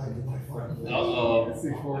that slide in my phone. Uh-oh.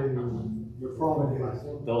 Before you're probably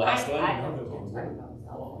the last one?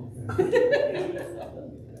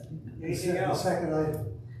 The second item,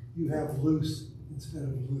 you have loose instead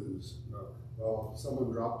of lose. Well,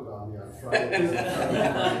 someone dropped it on me on Friday.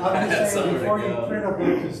 I'm just saying, before you print a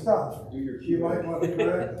bunch of stuff, you might want to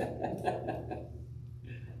correct it.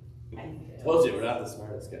 Told you, we're not the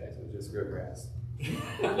smartest guys, we just grow grass.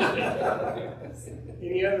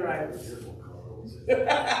 Any other items?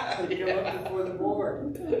 That come up before the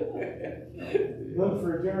board? Vote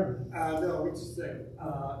for adjournment. No, we just,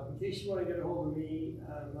 in case you want to get a hold of me,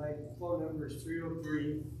 my phone number is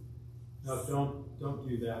 303. No, don't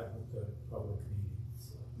do that with the public meetings.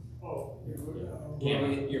 Oh.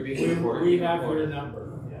 You're being recorded. We have your number.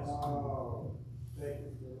 Yes. Oh, thank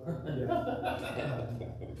you very much.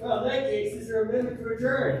 Well, in that case, is there a minute to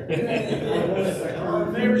adjourn? All in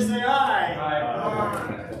favor, say aye.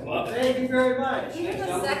 Aye. Thank you very much. Do you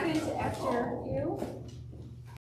have a second after?